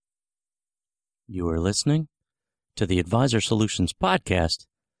You are listening to the Advisor Solutions Podcast,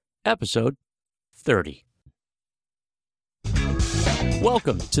 episode 30.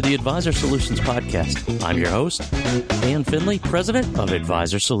 Welcome to the Advisor Solutions Podcast. I'm your host, Dan Finley, president of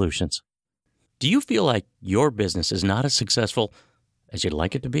Advisor Solutions. Do you feel like your business is not as successful as you'd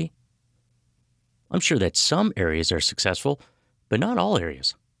like it to be? I'm sure that some areas are successful, but not all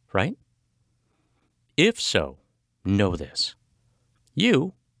areas, right? If so, know this.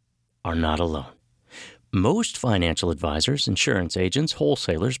 You are not alone. Most financial advisors, insurance agents,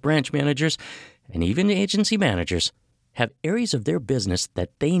 wholesalers, branch managers, and even agency managers have areas of their business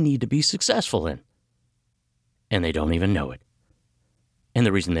that they need to be successful in. And they don't even know it. And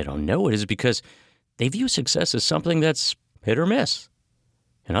the reason they don't know it is because they view success as something that's hit or miss.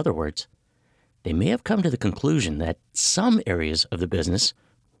 In other words, they may have come to the conclusion that some areas of the business,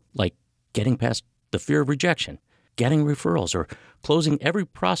 like getting past the fear of rejection, getting referrals, or closing every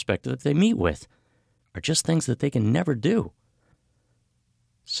prospect that they meet with, are just things that they can never do.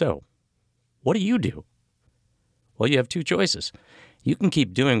 So, what do? Well, you have two choices. You can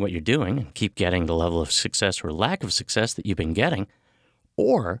keep doing what you're doing and keep getting the level of success or lack of success that you've been getting,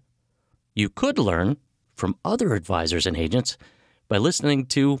 or you could learn from other advisors and agents by listening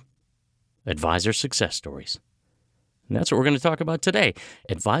to Advisor Success Stories. And that's what we're going to talk about today.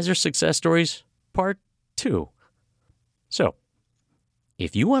 Advisor Success Stories, Part 2. So,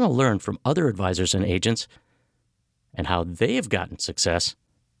 if you want to learn from other advisors and agents and how they have gotten success,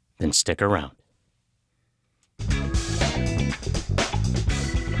 then stick around.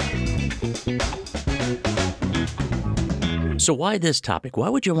 So why this topic? Why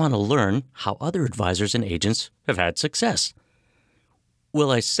would you want to learn how other advisors and agents have had success? Well,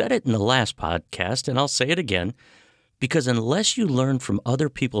 I said it in the last podcast, and I'll say it again, because unless you learn from other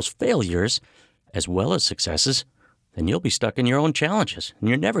people's failures as well as successes, then you'll be stuck in your own challenges, and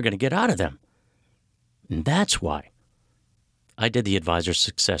you're never going to get out of them. And that's why I did the Advisor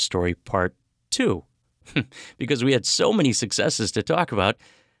Success Story Part 2, because we had so many successes to talk about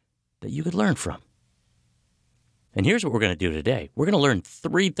that you could learn from. And here's what we're going to do today. We're going to learn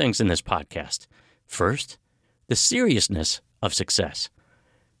 3 things in this podcast. First, the seriousness of success,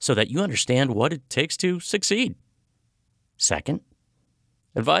 so that you understand what it takes to succeed. Second,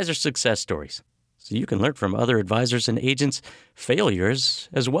 advisor success stories, so you can learn from other advisors and agents' failures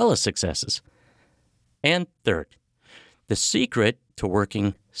as well as successes. And third, the secret to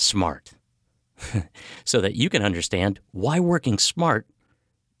working smart, so that you can understand why working smart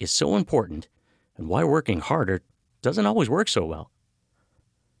is so important and why working harder doesn't always work so well.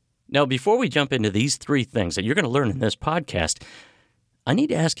 Now, before we jump into these 3 things that you're going to learn in this podcast, I need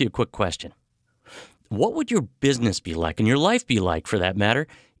to ask you a quick question. What would your business be like, and your life be like, for that matter,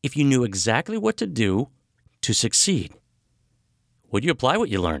 if you knew exactly what to do to succeed? Would you apply what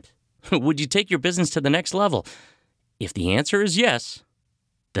you learned? Would you take your business to the next level? If the answer is yes,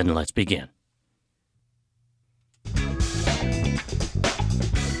 then let's begin.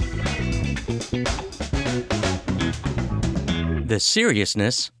 The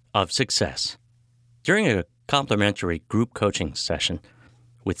seriousness of success. During a complimentary group coaching session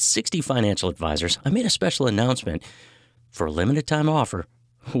with 60 financial advisors, I made a special announcement. For a limited time offer,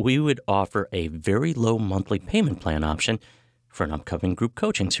 we would offer a very low monthly payment plan option for an upcoming group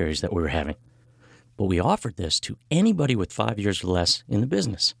coaching series that we were having. But we offered this to anybody with 5 years or less in the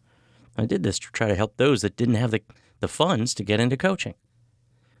business. I did this to try to help those that didn't have the funds to get into coaching.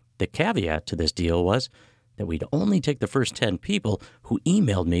 The caveat to this deal was that we'd only take the first 10 people who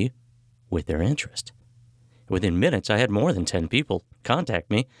emailed me with their interest. Within minutes, I had more than 10 people contact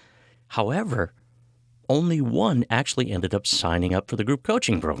me. However, only one actually ended up signing up for the group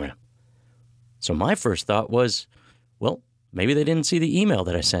coaching program. So my first thought was, well, maybe they didn't see the email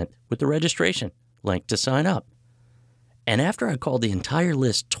that I sent with the registration link to sign up. And after I called the entire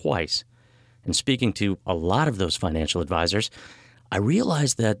list twice and speaking to a lot of those financial advisors, I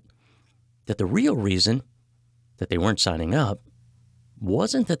realized that the real reason that they weren't signing up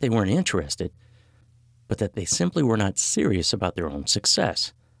wasn't that they weren't interested, but that they simply were not serious about their own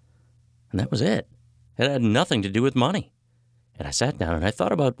success. And that was it. It had nothing to do with money. And I sat down and I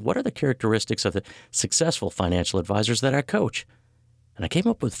thought about what are the characteristics of the successful financial advisors that I coach. And I came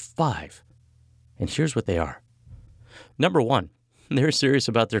up with 5. And here's what they are. Number 1, they're serious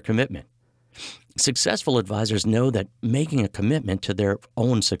about their commitment. Successful advisors know that making a commitment to their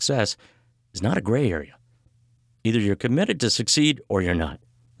own success is not a gray area. Either you're committed to succeed or you're not.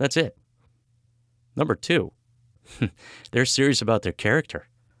 That's it. Number 2, they're serious about their character.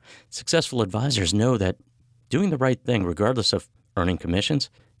 Successful advisors know that doing the right thing, regardless of earning commissions,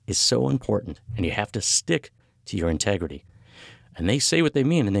 is so important, and you have to stick to your integrity. And they say what they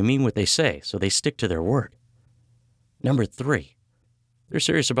mean, and they mean what they say, so they stick to their word. Number 3, they're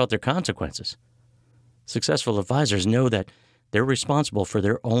serious about their consequences. Successful advisors know that they're responsible for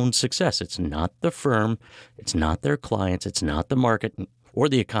their own success. It's not the firm, it's not their clients, it's not the market or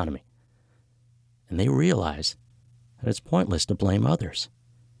the economy. And they realize that it's pointless to blame others.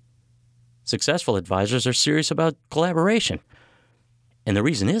 Successful advisors are serious about collaboration. And the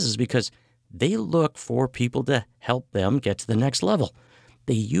reason is because they look for people to help them get to the next level.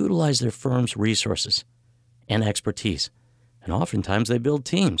 They utilize their firm's resources and expertise. And oftentimes they build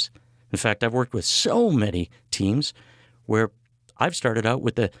teams. In fact, I've worked with so many teams where I've started out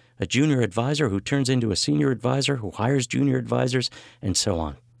with a junior advisor who turns into a senior advisor, who hires junior advisors, and so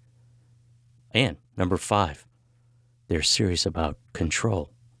on. And number 5, they're serious about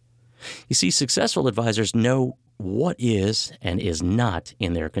control. You see, successful advisors know what is and is not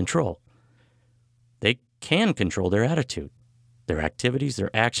in their control. They can control their attitude, their activities,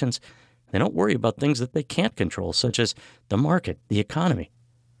 their actions. They don't worry about things that they can't control, such as the market, the economy.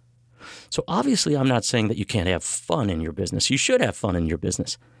 So obviously, I'm not saying that you can't have fun in your business. You should have fun in your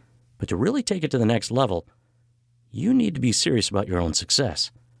business. But to really take it to the next level, you need to be serious about your own success.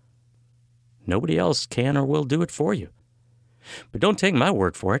 Nobody else can or will do it for you. But don't take my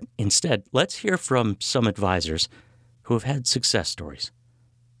word for it. Instead, let's hear from some advisors who have had success stories.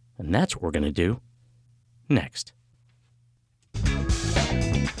 And that's what we're going to do next.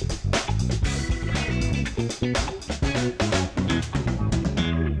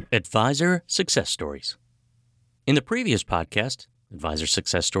 Advisor Success Stories. In the previous podcast, Advisor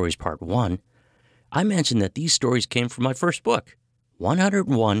Success Stories Part 1, I mentioned that these stories came from my first book,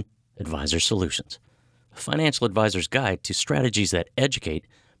 101 Advisor Solutions, a financial advisor's guide to strategies that educate,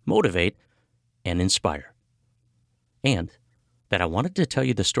 motivate, and inspire. And that I wanted to tell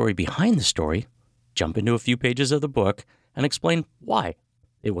you the story behind the story, jump into a few pages of the book, and explain why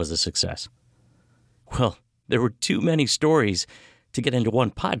it was a success. Well, there were too many stories to get into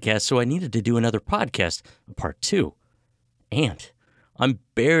one podcast, so I needed to do another podcast, part 2. And I'm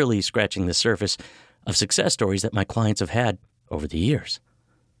barely scratching the surface of success stories that my clients have had over the years.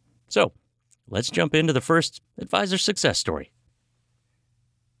 So let's jump into the first advisor success story.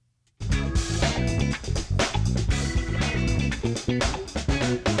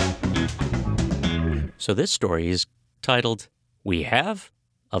 So this story is titled, We Have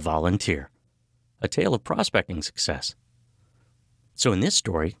a Volunteer, a tale of prospecting success. So in this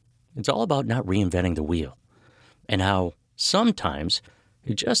story, it's all about not reinventing the wheel and how sometimes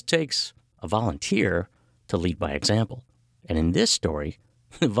it just takes a volunteer to lead by example. And in this story,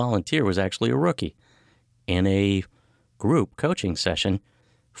 the volunteer was actually a rookie in a group coaching session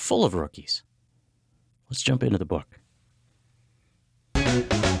full of rookies. Let's jump into the book.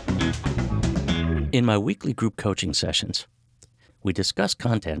 In my weekly group coaching sessions, we discuss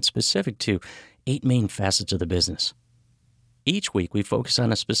content specific to 8 main facets of the business. Each week, we focus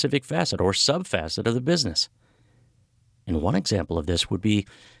on a specific facet or sub-facet of the business. And one example of this would be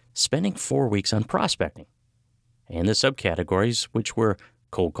spending 4 weeks on prospecting, and the subcategories, which were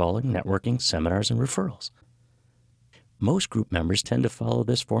cold calling, networking, seminars, and referrals. Most group members tend to follow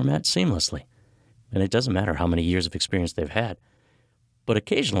this format seamlessly, and it doesn't matter how many years of experience they've had. But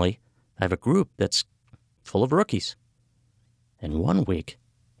occasionally, I have a group that's full of rookies. And one week,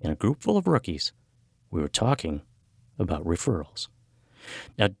 in a group full of rookies, we were talking about referrals.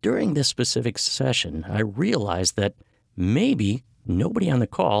 Now, during this specific session, I realized that maybe nobody on the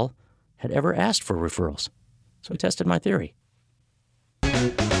call had ever asked for referrals. So I tested my theory.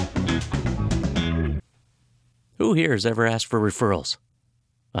 Who here has ever asked for referrals?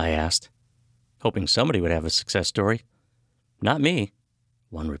 I asked, hoping somebody would have a success story. Not me,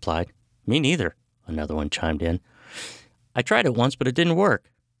 one replied. Me neither, another one chimed in. I tried it once, but it didn't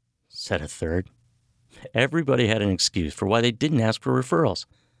work, said a third. Everybody had an excuse for why they didn't ask for referrals.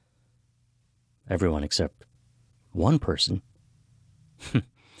 Everyone except one person.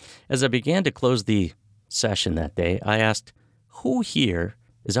 As I began to close the session that day, I asked, who here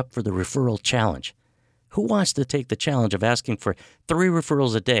is up for the referral challenge? Who wants to take the challenge of asking for 3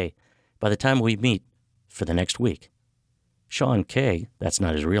 referrals a day by the time we meet for the next week? Sean K., that's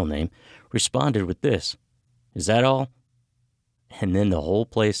not his real name, responded with this, Is that all? And then the whole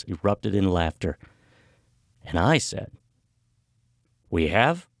place erupted in laughter. And I said, We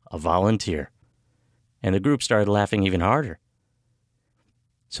have a volunteer. And the group started laughing even harder.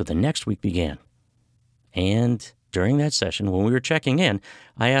 So the next week began. And during that session, when we were checking in,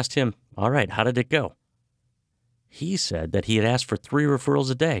 I asked him, all right, how did it go? He said that he had asked for 3 referrals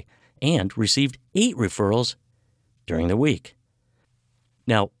a day and received 8 referrals during the week.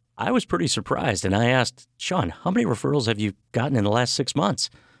 Now, I was pretty surprised, and I asked, Sean, how many referrals have you gotten in the last 6 months?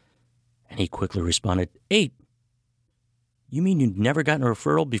 And he quickly responded, 8. You mean you'd never gotten a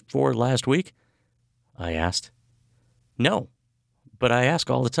referral before last week? I asked. No, but I ask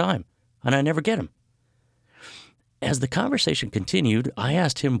all the time, and I never get them. As the conversation continued, I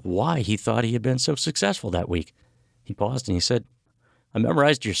asked him why he thought he had been so successful that week. He paused and he said, I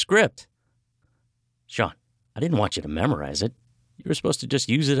memorized your script. Sean, I didn't want you to memorize it. You were supposed to just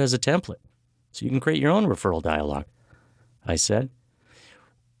use it as a template so you can create your own referral dialogue, I said.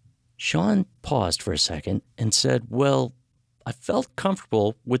 Sean paused for a second and said, well, I felt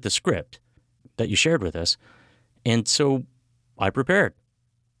comfortable with the script that you shared with us, and so I prepared.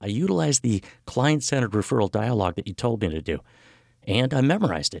 I utilized the client-centered referral dialogue that you told me to do, and I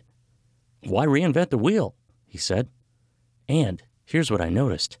memorized it. Why reinvent the wheel? He said. And here's what I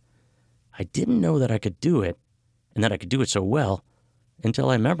noticed. I didn't know that I could do it, and that I could do it so well,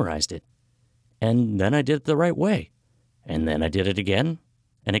 until I memorized it. And then I did it the right way. And then I did it again,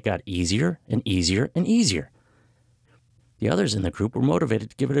 and it got easier and easier and easier. The others in the group were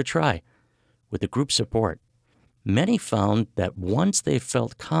motivated to give it a try. With the group support, many found that once they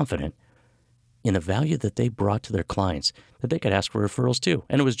felt confident in the value that they brought to their clients, that they could ask for referrals too.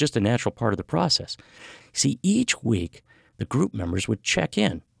 And it was just a natural part of the process. See, each week, the group members would check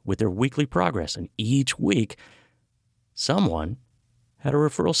in with their weekly progress. And each week, someone had a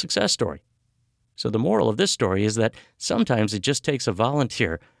referral success story. So the moral of this story is that sometimes it just takes a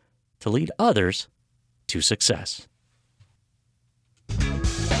volunteer to lead others to success.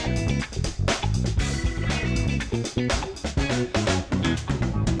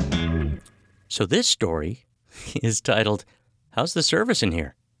 So this story is titled, How's the Service in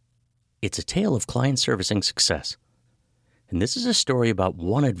Here? It's a tale of client servicing success. And this is a story about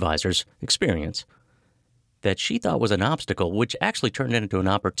one advisor's experience that she thought was an obstacle, which actually turned into an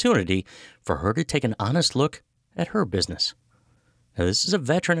opportunity for her to take an honest look at her business. Now, this is a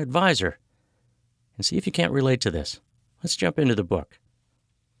veteran advisor. And see if you can't relate to this. Let's jump into the book.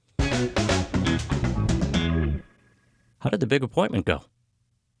 How did the big appointment go?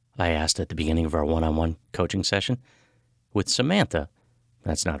 I asked at the beginning of our one-on-one coaching session with Samantha.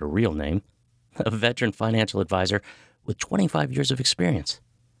 That's not her real name. A veteran financial advisor with 25 years of experience.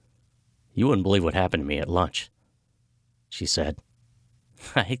 You wouldn't believe what happened to me at lunch, she said.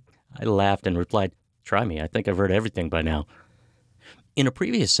 I laughed and replied, try me. I think I've heard everything by now. In a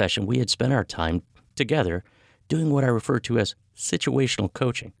previous session, we had spent our time together doing what I refer to as situational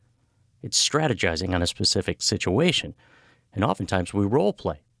coaching. It's strategizing on a specific situation, and oftentimes we role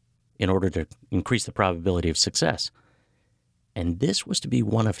play in order to increase the probability of success. And this was to be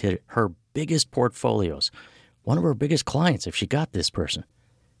one of her biggest portfolios, one of her biggest clients if she got this person.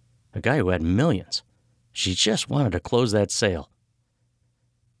 A guy who had millions. She just wanted to close that sale.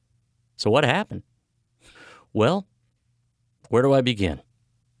 So what happened? Well, where do I begin?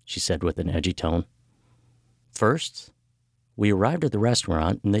 She said with an edgy tone. First, we arrived at the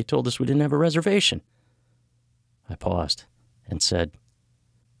restaurant and they told us we didn't have a reservation. I paused and said,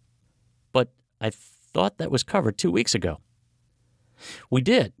 but I thought that was covered 2 weeks ago. We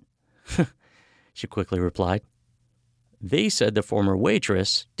did, she quickly replied. They said the former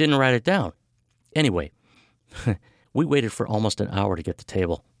waitress didn't write it down. Anyway, we waited for almost an hour to get the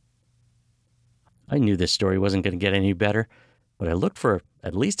table. I knew this story wasn't going to get any better, but I looked for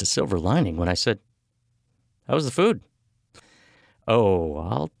at least a silver lining when I said, how was the food? Oh,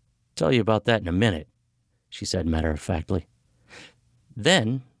 I'll tell you about that in a minute, she said matter-of-factly.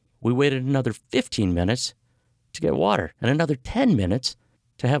 Then we waited another 15 minutes to get water and another 10 minutes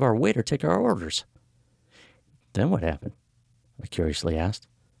to have our waiter take our orders. Then what happened? I curiously asked.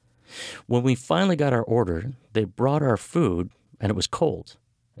 When we finally got our order, they brought our food and it was cold,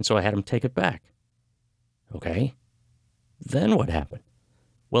 and so I had them take it back. Okay. Then what happened?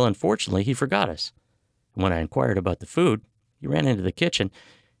 Well, unfortunately, he forgot us. And when I inquired about the food, he ran into the kitchen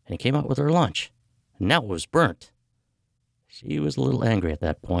and he came out with our lunch. And now it was burnt. She was a little angry at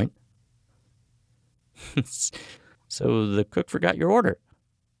that point. So the cook forgot your order,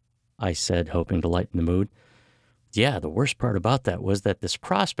 I said, hoping to lighten the mood. Yeah, the worst part about that was that this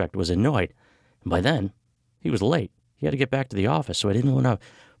prospect was annoyed. And by then, he was late. He had to get back to the office, so I didn't want to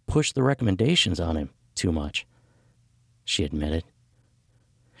push the recommendations on him too much, she admitted.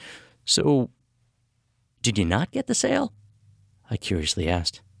 So, did you not get the sale? I curiously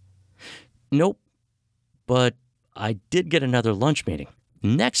asked. Nope, but I did get another lunch meeting.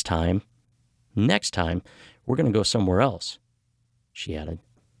 Next time, we're going to go somewhere else, she added.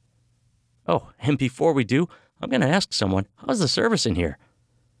 Oh, and before we do, I'm going to ask someone, how's the service in here?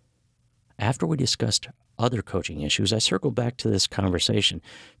 After we discussed other coaching issues, I circled back to this conversation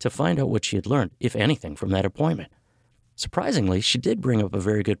to find out what she had learned, if anything, from that appointment. Surprisingly, she did bring up a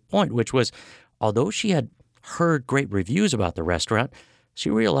very good point, which was, although she had heard great reviews about the restaurant,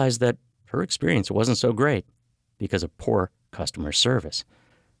 she realized that her experience wasn't so great because of poor customer service.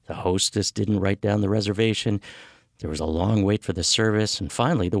 The hostess didn't write down the reservation. There was a long wait for the service. And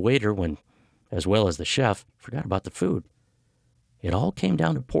finally, the waiter, as well as the chef, forgot about the food. It all came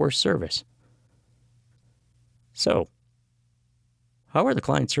down to poor service. So, how are the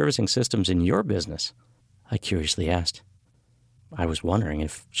client servicing systems in your business? I curiously asked. I was wondering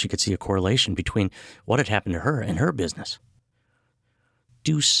if she could see a correlation between what had happened to her and her business.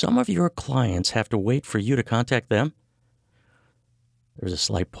 Do some of your clients have to wait for you to contact them? There was a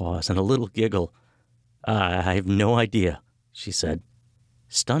slight pause and a little giggle. I have no idea, she said.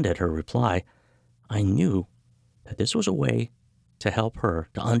 Stunned at her reply, I knew that this was a way to help her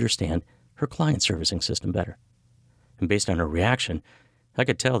to understand her client servicing system better. And based on her reaction, I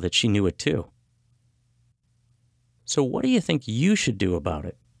could tell that she knew it too. So what do you think you should do about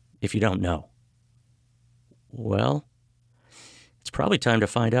it if you don't know? Well, it's probably time to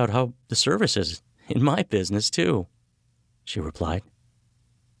find out how the service is in my business too, she replied.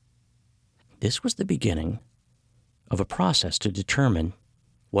 This was the beginning of a process to determine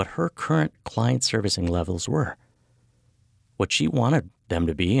what her current client servicing levels were, what she wanted them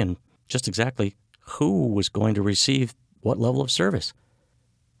to be, and just exactly who was going to receive what level of service.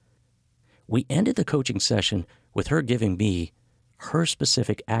 We ended the coaching session with her giving me her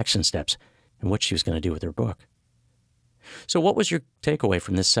specific action steps and what she was going to do with her book. So what was your takeaway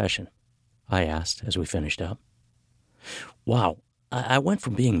from this session? I asked as we finished up. Wow, I went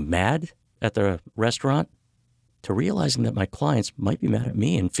from being mad at the restaurant to realizing that my clients might be mad at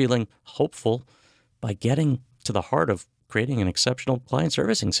me and feeling hopeful by getting to the heart of creating an exceptional client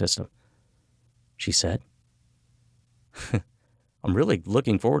servicing system. She said, I'm really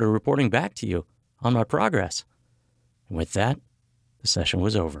looking forward to reporting back to you on my progress. And with that, the session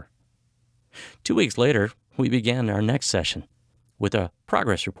was over. 2 weeks later, we began our next session with a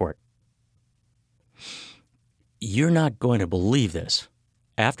progress report. You're not going to believe this.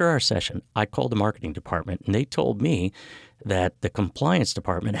 After our session, I called the marketing department, and they told me that the compliance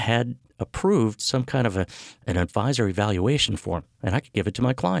department had approved some kind of an advisor evaluation form, and I could give it to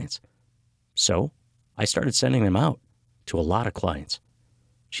my clients. So I started sending them out to a lot of clients,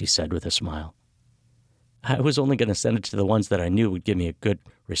 she said with a smile. I was only going to send it to the ones that I knew would give me a good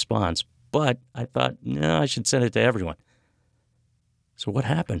response, but I thought, no, I should send it to everyone. So what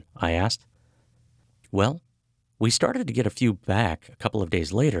happened? I asked. Well, we started to get a few back a couple of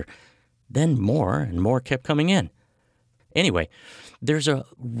days later. Then more and more kept coming in. Anyway, there's a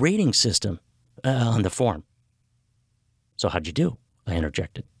rating system on the form. So how'd you do? I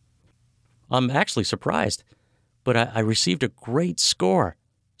interjected. I'm actually surprised, but I received a great score,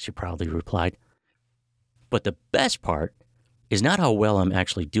 she proudly replied. But the best part is not how well I'm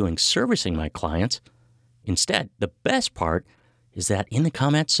actually doing servicing my clients. Instead, the best part is that in the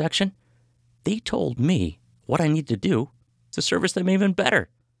comments section, they told me what I need to do to service them even better,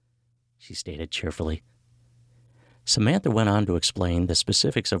 she stated cheerfully. Samantha went on to explain the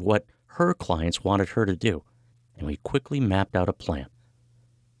specifics of what her clients wanted her to do, and we quickly mapped out a plan.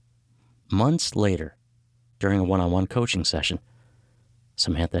 Months later, during a one-on-one coaching session,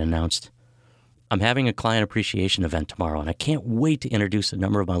 Samantha announced, I'm having a client appreciation event tomorrow, and I can't wait to introduce a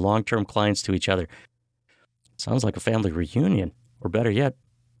number of my long-term clients to each other. Sounds like a family reunion, or better yet,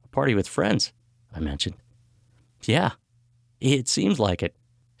 a party with friends, I mentioned. Yeah, it seems like it,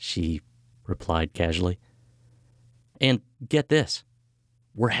 she replied casually. And get this,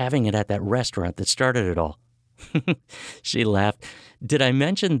 we're having it at that restaurant that started it all. She laughed. Did I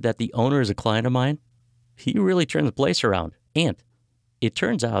mention that the owner is a client of mine? He really turned the place around. And it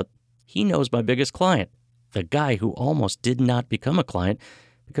turns out he knows my biggest client, the guy who almost did not become a client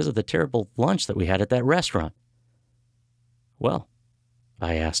because of the terrible lunch that we had at that restaurant. Well,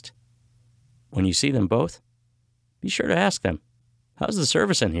 I asked, when you see them both, be sure to ask them, how's the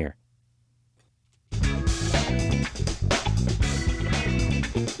service in here?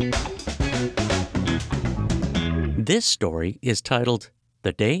 This story is titled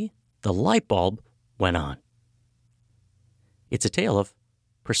The Day the Light Bulb Went On. It's a tale of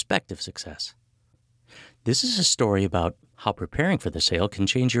prospective success. This is a story about how preparing for the sale can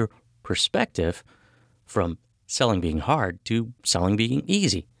change your perspective from selling being hard to selling being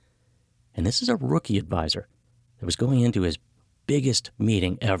easy. And this is a rookie advisor that was going into his biggest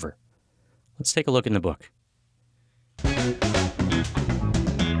meeting ever. Let's take a look in the book.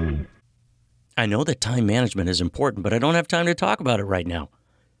 I know that time management is important, but I don't have time to talk about it right now.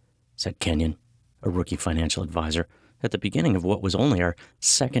 said Kenyon, a rookie financial advisor, at the beginning of what was only our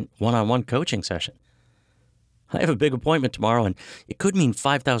second one-on-one coaching session. I have a big appointment tomorrow, and it could mean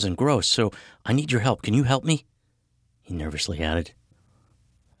 5,000 gross, so I need your help. Can you help me? He nervously added.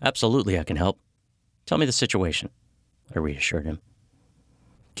 Absolutely, I can help. Tell me the situation, I reassured him.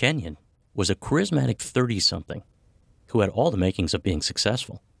 Kenyon was a charismatic 30-something who had all the makings of being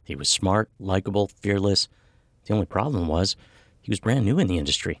successful. He was smart, likable, fearless. The only problem was he was brand new in the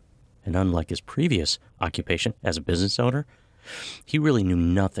industry, and unlike his previous occupation as a business owner, he really knew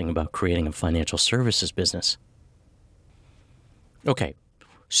nothing about creating a financial services business. Okay,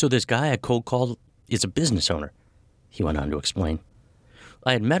 so this guy I cold called is a business owner, he went on to explain.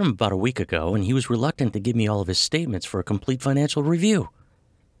 I had met him about a week ago, and he was reluctant to give me all of his statements for a complete financial review.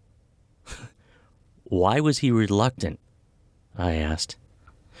 Why was he reluctant? I asked.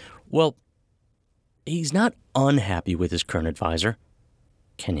 Well, he's not unhappy with his current advisor,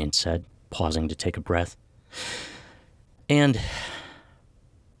 Kenyon said, pausing to take a breath. And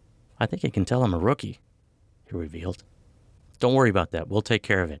I think he can tell I'm a rookie, he revealed. Don't worry about that. We'll take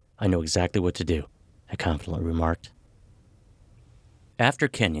care of it. I know exactly what to do, I confidently remarked. After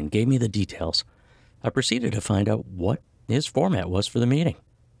Kenyon gave me the details, I proceeded to find out what his format was for the meeting.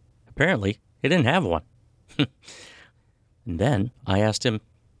 Apparently, he didn't have one. And then I asked him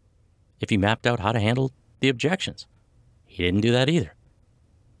if he mapped out how to handle the objections. He didn't do that either.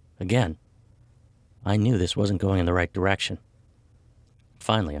 Again, I knew this wasn't going in the right direction.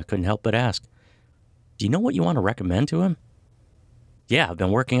 Finally, I couldn't help but ask, do you know what you want to recommend to him? Yeah, I've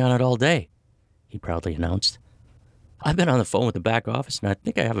been working on it all day, he proudly announced. I've been on the phone with the back office, and I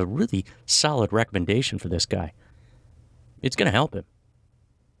think I have a really solid recommendation for this guy. It's going to help him.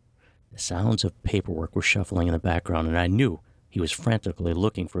 The sounds of paperwork were shuffling in the background, and I knew he was frantically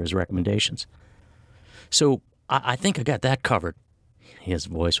looking for his recommendations. So I think I got that covered. His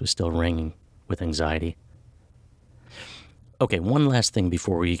voice was still ringing with anxiety. Okay, one last thing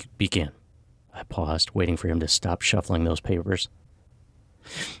before we begin. I paused, waiting for him to stop shuffling those papers.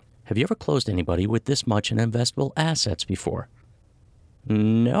 Have you ever closed anybody with this much in investable assets before?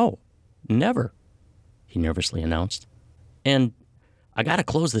 No, never, he nervously announced. And I gotta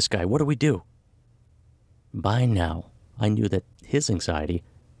close this guy. What do we do? By now, I knew that his anxiety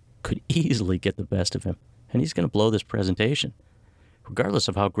could easily get the best of him, and he's going to blow this presentation. Regardless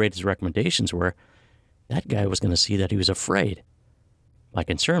of how great his recommendations were, that guy was going to see that he was afraid. My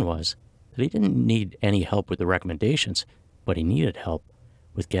concern was that he didn't need any help with the recommendations, but he needed help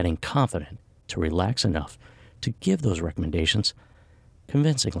with getting confident to relax enough to give those recommendations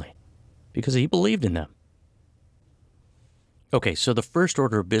convincingly, because he believed in them. Okay, so the first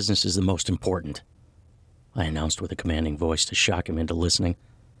order of business is the most important, I announced with a commanding voice to shock him into listening.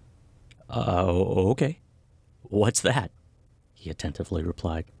 Okay. What's that? He attentively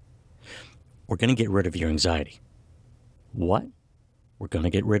replied. We're going to get rid of your anxiety. What? We're going to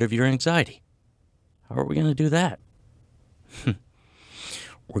get rid of your anxiety. How are we going to do that?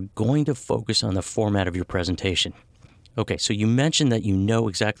 We're going to focus on the format of your presentation. Okay, so you mentioned that you know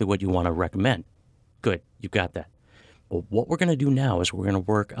exactly what you want to recommend. Good, you got that. But what we're going to do now is we're going to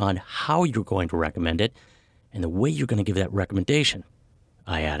work on how you're going to recommend it and the way you're going to give that recommendation,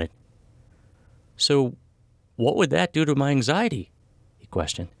 I added. So what would that do to my anxiety? He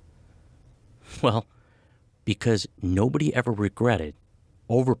questioned. Well, because nobody ever regretted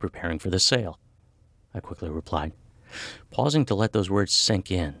over-preparing for the sale, I quickly replied, pausing to let those words sink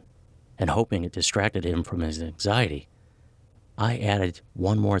in and hoping it distracted him from his anxiety. I added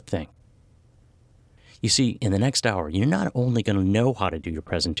one more thing. You see, in the next hour, you're not only going to know how to do your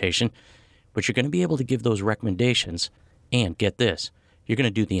presentation, but you're going to be able to give those recommendations, and get this, you're going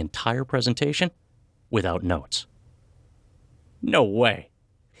to do the entire presentation without notes. No way,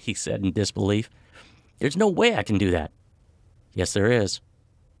 he said in disbelief. There's no way I can do that. Yes, there is.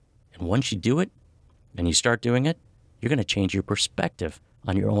 And once you do it, and you start doing it, you're going to change your perspective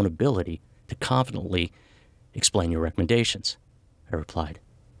on your own ability to confidently explain your recommendations, I replied.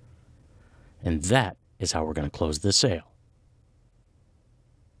 And that is how we're going to close the sale.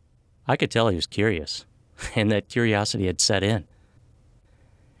 I could tell he was curious, and that curiosity had set in.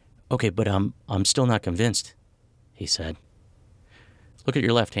 Okay, but I'm still not convinced, he said. Look at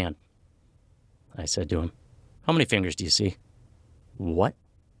your left hand, I said to him. How many fingers do you see? What?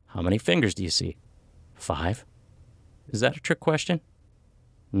 How many fingers do you see? 5. Is that a trick question?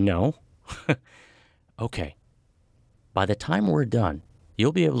 No. Okay. By the time we're done,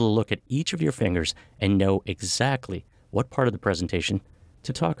 you'll be able to look at each of your fingers and know exactly what part of the presentation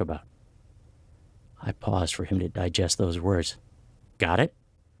to talk about. I paused for him to digest those words. Got it?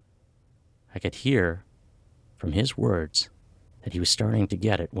 I could hear from his words that he was starting to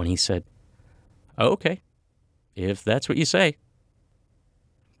get it when he said, "Okay, if that's what you say."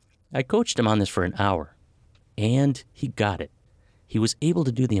 I coached him on this for an hour, and he got it. He was able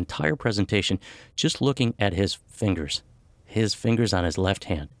to do the entire presentation just looking at his fingers on his left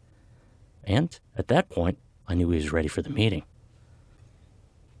hand. And at that point, I knew he was ready for the meeting.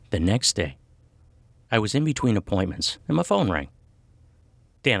 The next day, I was in between appointments, and my phone rang.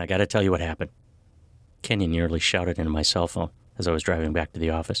 "Dan, I got to tell you what happened." Kenyon nearly shouted into my cell phone as I was driving back to the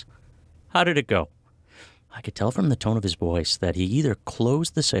office. "How did it go?" I could tell from the tone of his voice that he either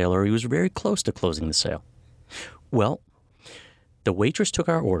closed the sale or he was very close to closing the sale. "Well, the waitress took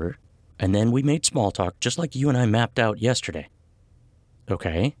our order, and then we made small talk just like you and I mapped out yesterday."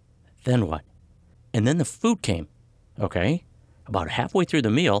 "Okay, then what?" "And then the food came." "Okay." "About halfway through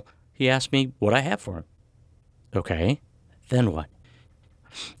the meal, he asked me what I have for him." "Okay, then what?"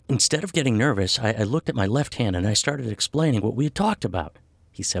 "Instead of getting nervous, I looked at my left hand and I started explaining what we had talked about,"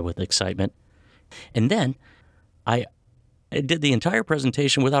 he said with excitement. "And then I did the entire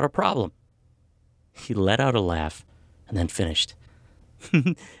presentation without a problem." He let out a laugh and then finished.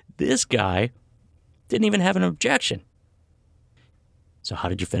 "This guy didn't even have an objection." "So how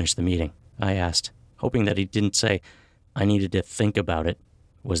did you finish the meeting?" I asked, hoping that he didn't say, "I needed to think about it,"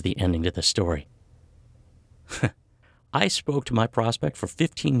 was the ending to the story. I spoke to my prospect for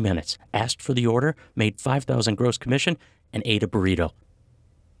 15 minutes, asked for the order, made $5,000 gross commission, and ate a burrito.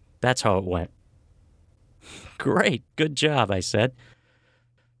 That's how it went. "Great, good job," I said.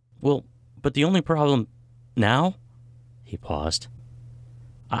 "Well, but the only problem now?" He paused.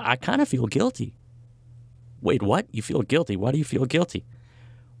 I kind of feel guilty." "Wait, what? You feel guilty? Why do you feel guilty?"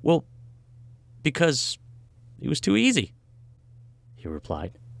 "Well, because it was too easy," he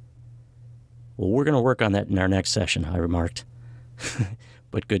replied. "Well, we're going to work on that in our next session," I remarked.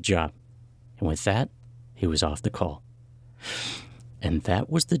 "But good job." And with that, he was off the call. And that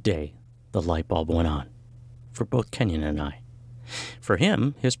was the day the light bulb went on for both Kenyon and I. For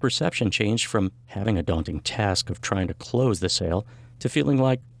him, his perception changed from having a daunting task of trying to close the sale to feeling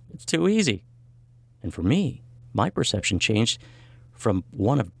like it's too easy. And for me, my perception changed from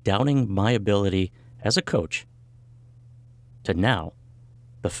one of doubting my ability as a coach to now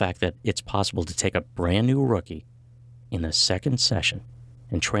the fact that it's possible to take a brand new rookie in the second session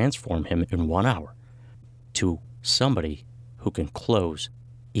and transform him in 1 hour to somebody who can close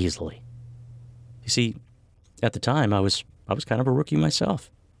easily. You see, at the time, I was kind of a rookie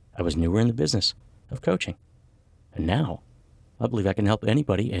myself. I was newer in the business of coaching. And now, I believe I can help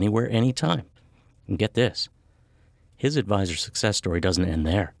anybody, anywhere, anytime. And get this, his advisor success story doesn't end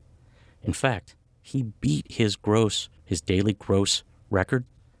there. In fact, he beat his daily gross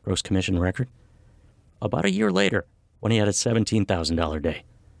commission record, about a year later when he had a $17,000 day.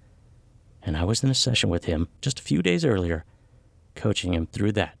 And I was in a session with him just a few days earlier, coaching him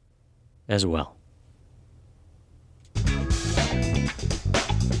through that as well.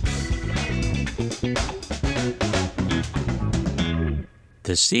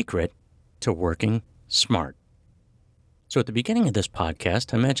 The secret to working smart. So at the beginning of this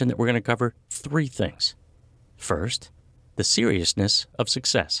podcast, I mentioned that we're going to cover 3 things. First, the seriousness of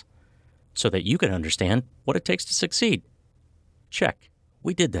success, so that you can understand what it takes to succeed. Check.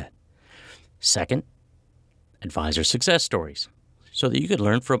 We did that. Second, advisor success stories, so that you could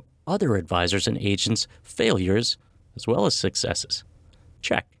learn from other advisors and agents' failures as well as successes.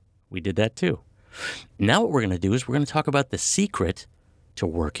 Check. We did that too. Now what we're going to do is we're going to talk about the secret to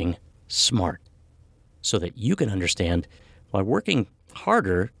working smart, so that you can understand why working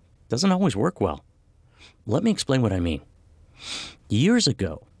harder doesn't always work well. Let me explain what I mean. Years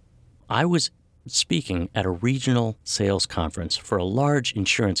ago, I was speaking at a regional sales conference for a large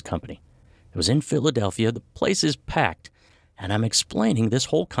insurance company. It was in Philadelphia. The place is packed, and I'm explaining this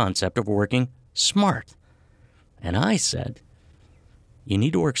whole concept of working smart. And I said, you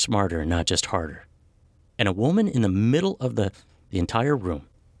need to work smarter, not just harder. And a woman in the middle of the entire room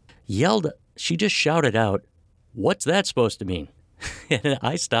she just shouted out, "What's that supposed to mean?" And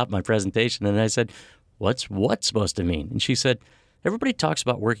I stopped my presentation and I said, What's what supposed to mean? And she said, "Everybody talks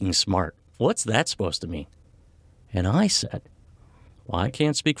about working smart. What's that supposed to mean?" And I said, well, I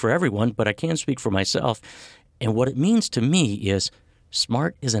can't speak for everyone, but I can speak for myself. And what it means to me is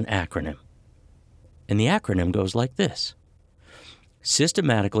SMART is an acronym. And the acronym goes like this: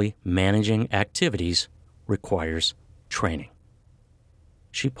 systematically managing activities requires training.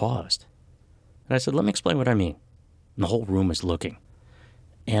 She paused. And I said, let me explain what I mean. And the whole room is looking.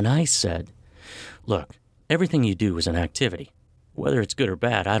 And I said, look, everything you do is an activity. Whether it's good or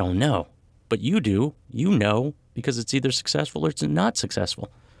bad, I don't know. But you do, you know, because it's either successful or it's not successful.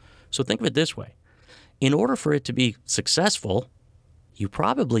 So think of it this way. in order for it to be successful, you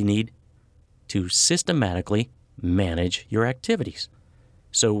probably need to systematically manage your activities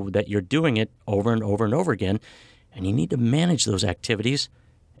so that you're doing it over and over and over again. And you need to manage those activities.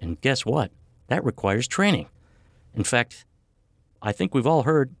 And guess what? That requires training. In fact, I think we've all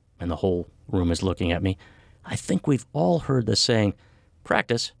heard, and the whole room is looking at me, I think we've all heard the saying,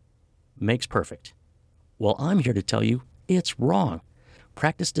 practice makes perfect. Well, I'm here to tell you it's wrong.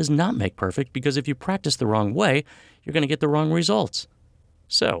 Practice does not make perfect, because if you practice the wrong way, you're going to get the wrong results.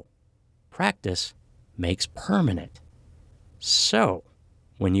 So, practice makes permanent. So,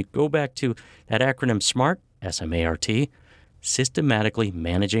 when you go back to that acronym SMART, S-M-A-R-T, systematically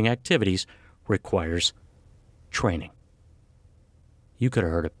managing activities requires training. You could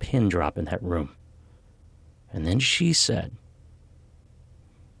have heard a pin drop in that room. And then she said,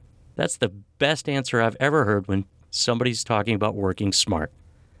 that's the best answer I've ever heard when somebody's talking about working smart.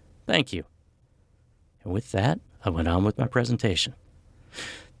 Thank you. And with that, I went on with my presentation.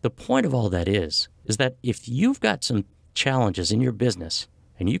 The point of all that is that if you've got some challenges in your business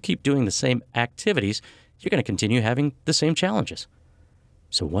and you keep doing the same activities, you're going to continue having the same challenges.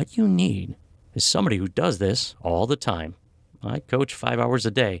 So what you need is somebody who does this all the time. I coach 5 hours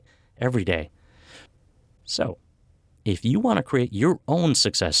a day, every day. So if you want to create your own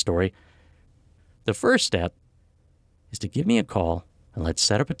success story, the first step is to give me a call and let's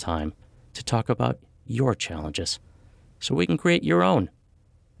set up a time to talk about your challenges so we can create your own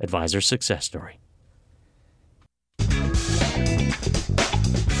advisor success story.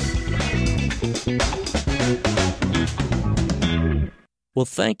 Well,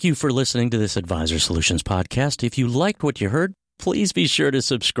 thank you for listening to this Advisor Solutions podcast. If you liked what you heard, please be sure to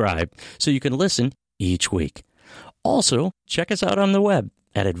subscribe so you can listen each week. Also, check us out on the web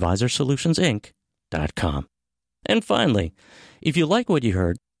at advisorsolutionsinc.com. And finally, if you like what you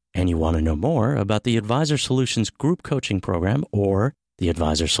heard and you want to know more about the Advisor Solutions Group Coaching Program or the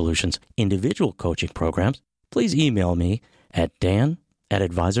Advisor Solutions Individual Coaching Programs, please email me at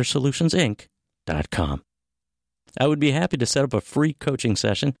dan@advisorsolutionsinc.com. I would be happy to set up a free coaching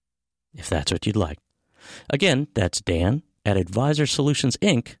session if that's what you'd like. Again, that's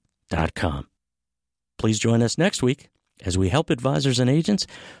dan@advisorsolutionsinc.com. Please join us next week as we help advisors and agents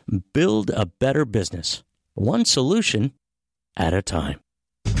build a better business, one solution at a time.